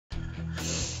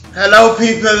Hello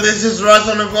people, this is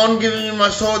Razon1 giving you my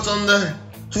thoughts on the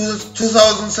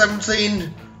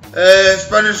 2017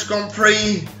 Spanish Grand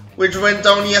Prix, which went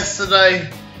down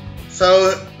yesterday.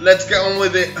 So let's get on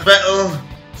with it. Vettel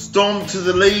stormed to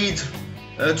the lead,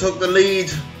 took the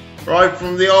lead right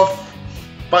from the off,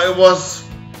 but it was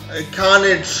a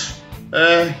carnage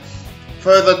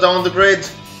further down the grid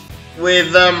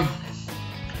with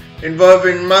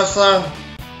involving Massa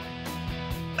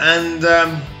and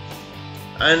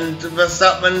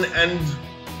Verstappen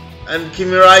and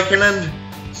Kimi Räikkönen.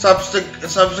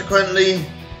 Subsequently,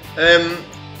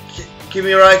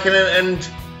 Kimi Räikkönen and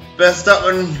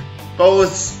Verstappen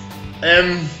both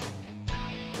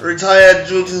retired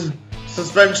due to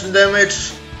suspension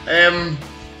damage.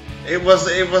 It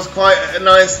was quite a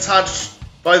nice touch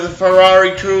by the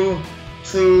Ferrari crew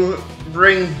to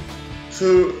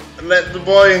let the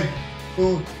boy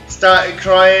who started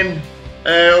crying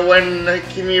when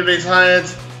Kimi retired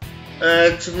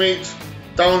to meet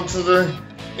down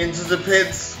into the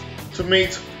pits to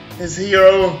meet his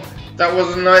hero. That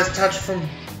was a nice touch from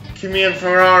Kimi and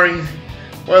Ferrari.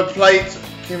 Well played,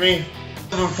 Kimi.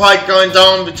 A fight going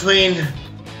down between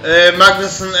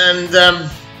Magnussen and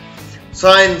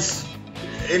Sainz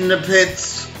in the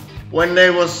pits when they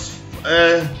was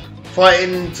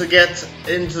fighting to get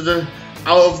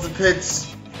out of the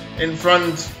pits in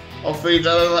front of each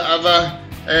other,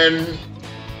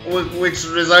 which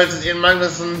resulted in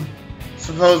Magnussen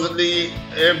supposedly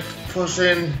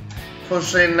pushing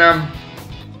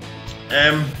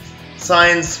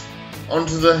Sainz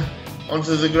onto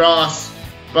the grass.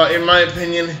 But in my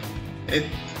opinion, it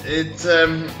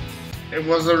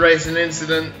was a racing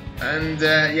incident, and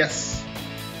yes.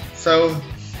 So,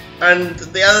 and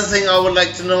the other thing I would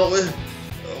like to know,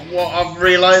 what I've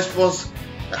realized was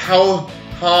how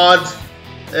hard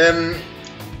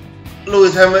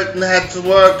Lewis Hamilton had to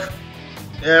work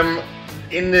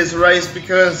in this race,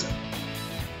 because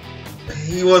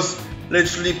he was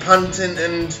literally panting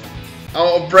and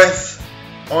out of breath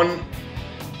on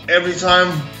every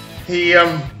time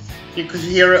you could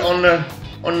hear it on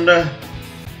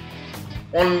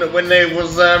when they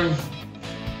was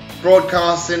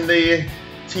broadcasting the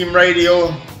team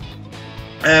radio.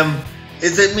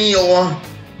 Is it me, or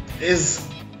is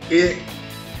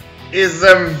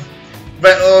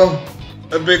Vettel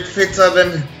a bit fitter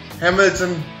than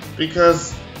Hamilton?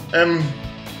 Because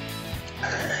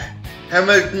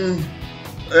Hamilton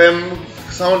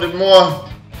sounded more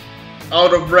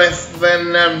out of breath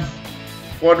than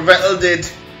what Vettel did.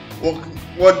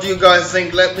 What do you guys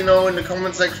think? Let me know in the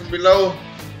comment section below.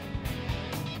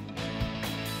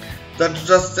 That's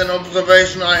just an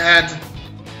observation I had.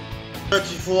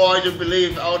 34, I do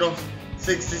believe, out of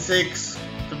 66.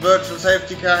 The virtual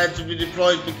safety car had to be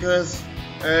deployed because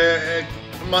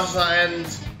Massa and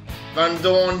Van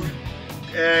Dorn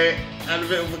had a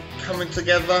bit of a coming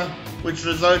together, which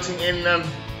resulted in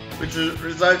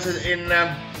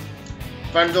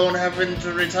Van Dorn having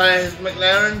to retire his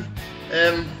McLaren,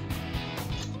 and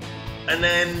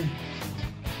then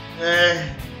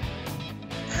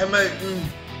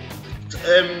Hamilton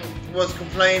was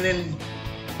complaining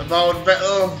about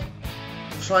Vettel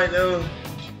trying to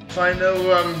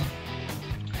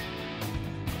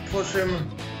push him,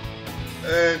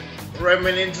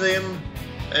 ramming into him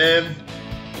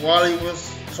while he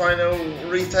was trying to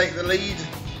retake the lead.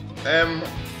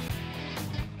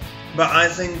 But I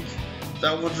think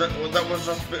that was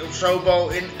just a bit of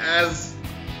showboating, as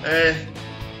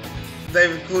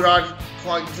David Coulthard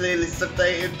quite clearly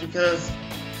stated, because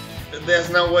there's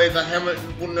no way that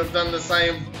Hamilton wouldn't have done the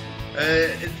same.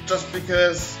 It's just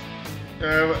because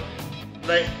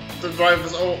the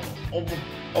drivers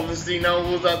obviously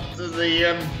know that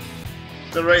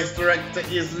the race director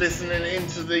is listening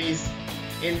into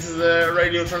the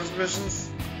radio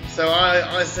transmissions. So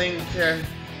I think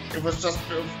it was just a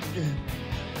bit of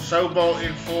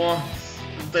showboating for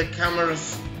the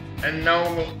cameras, and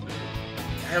no,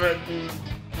 Hamilton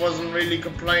wasn't really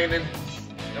complaining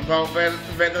about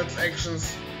Vettel's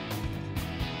actions.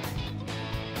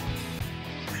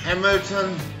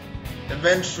 Hamilton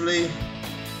eventually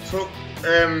took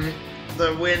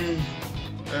the win,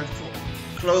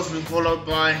 closely followed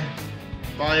by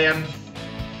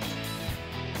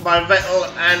Vettel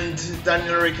and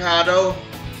Daniel Ricciardo.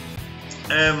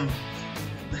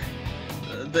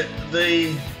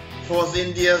 The Force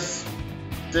Indias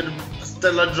did a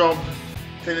stellar job,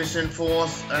 finishing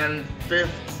 4th and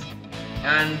 5th,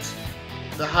 and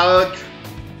the Hulk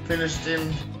finished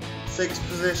in 6th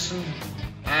position,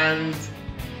 and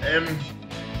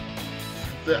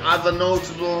the other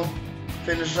notable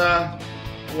finisher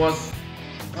was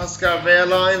Pascal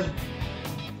Wehrlein,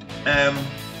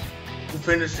 who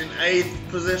finished in 8th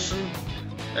position,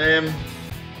 and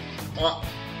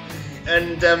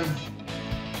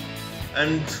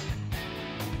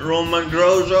Roman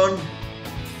Grosjean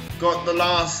got the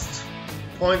last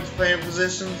point paying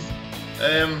position.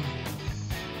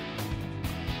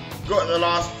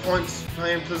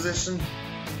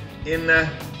 In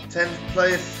 10th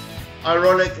place.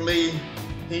 Ironically,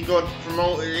 he got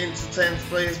promoted into 10th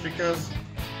place because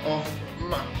of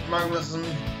Magnussen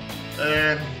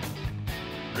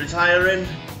retiring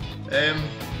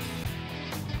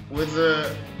with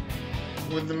the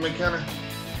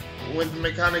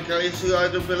mechanical issue, I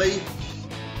do believe,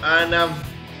 and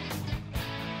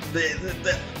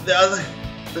the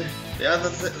other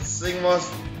thing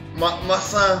was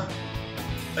Massa,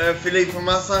 Felipe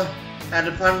Massa had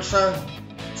a puncture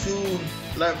 2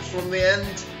 laps from the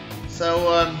end,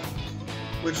 so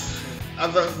which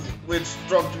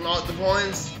dropped him out the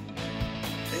points.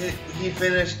 He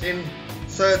finished in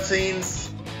 13th,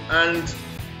 and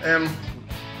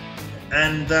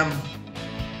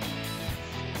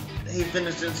he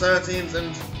finished in 13th,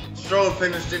 and Stroll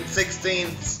finished in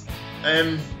 16th,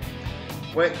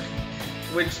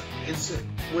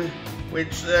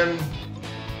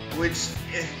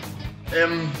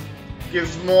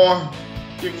 gives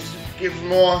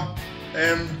more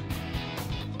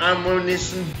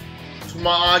ammunition to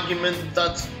my argument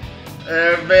that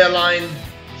Wehrlein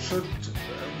should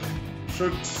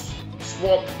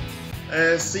swap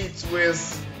seats with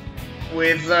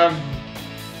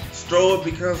Stroll,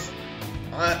 because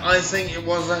I think it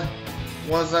was a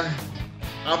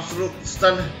absolute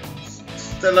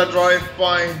stellar drive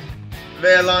by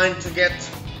Wehrlein to get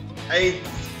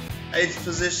 8th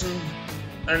position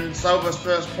and Sauber's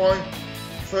first 4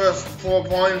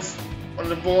 points on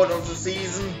the board of the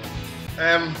season,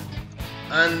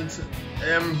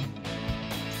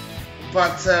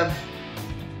 but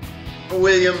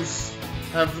Williams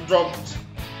have dropped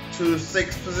to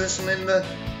 6th position in the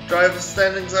driver's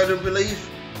standings, I do believe,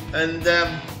 and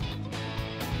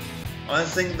I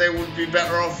think they would be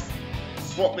better off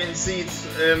swapping seats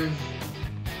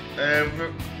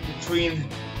between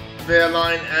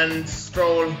Wehrlein and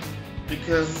Stroll,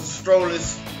 because Stroll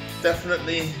is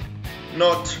definitely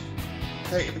not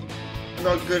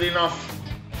good enough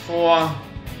for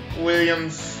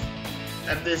Williams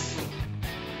at this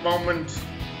moment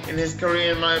in his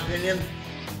career, in my opinion.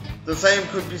 The same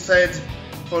could be said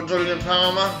for Jolyon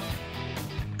Palmer,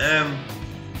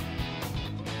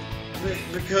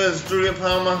 because Jolyon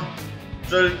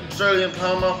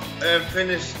Palmer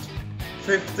finished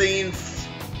 15th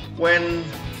when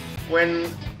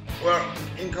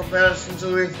in comparison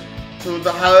to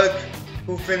the Hulk,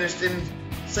 who finished in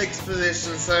 6th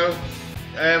position. So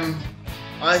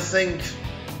I think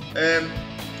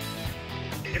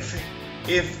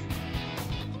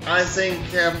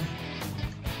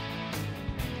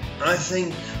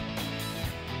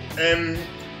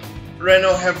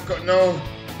Renault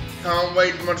can't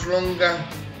wait much longer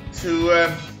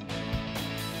to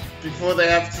before they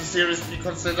have to seriously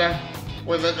consider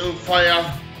whether to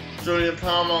fire Jolyon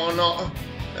Palmer or not.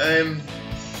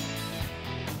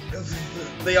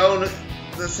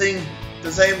 The same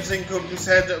thing could be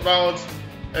said about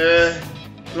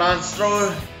Lance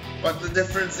Stroll, but the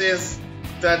difference is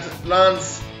that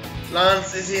Lance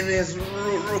is in his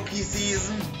rookie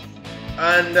season,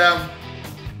 and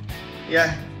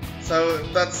so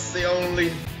that's the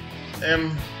only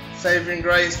saving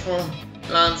grace for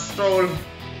Lance Stroll,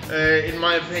 in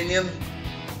my opinion.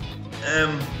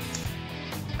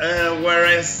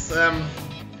 Whereas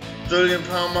Jolyon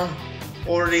Palmer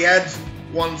already had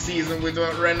 1 season with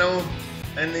Renault,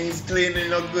 and he's clearly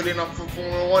not good enough for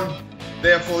Formula 1.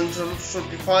 Therefore, he should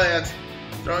be fired.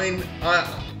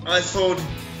 I thought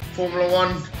Formula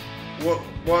 1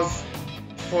 was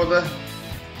for the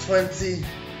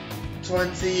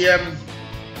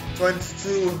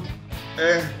 2022.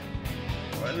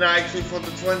 Actually for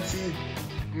the 20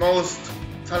 most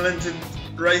talented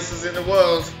racers in the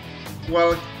world.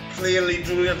 Well, clearly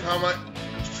Jolyon Palmer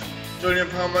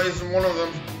isn't one of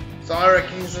them, so I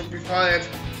reckon he should be fired.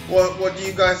 What do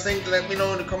you guys think? Let me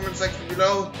know in the comment section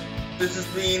below. This has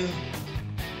been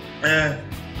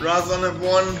Razan of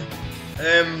One.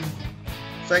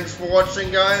 Thanks for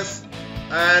watching, guys,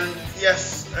 and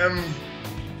yes,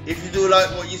 if you do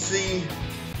like what you see,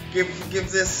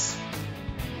 give this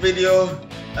video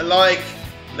a like.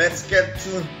 Let's get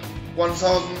to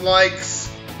 1,000 likes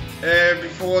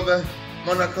before the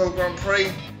Monaco Grand Prix,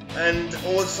 and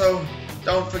also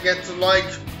don't forget to like,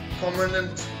 comment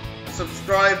and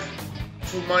subscribe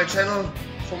to my channel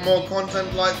for more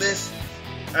content like this.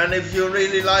 And if you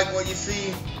really like what you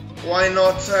see, why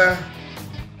not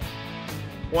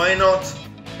why not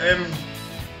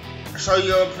show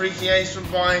your appreciation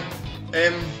by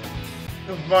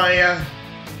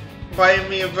buying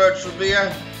me a virtual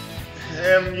beer?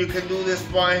 You can do this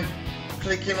by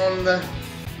clicking on the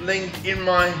link in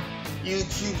my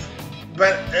YouTube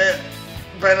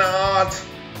banner art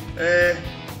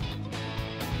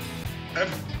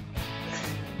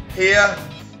here.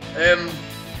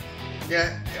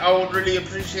 Yeah, I would really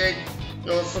appreciate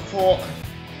your support.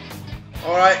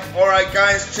 Alright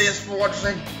guys, cheers for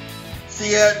watching.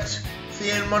 See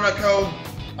you in Monaco.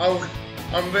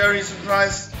 I'm very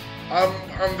surprised.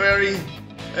 I'm very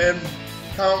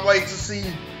can't wait to see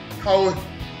how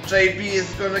JB is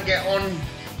gonna get on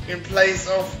in place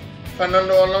of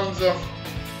Fernando Alonso.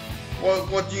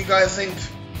 What do you guys think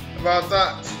about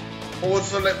that?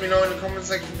 Also let me know in the comment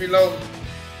section below.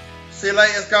 See you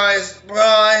later guys,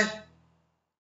 bye.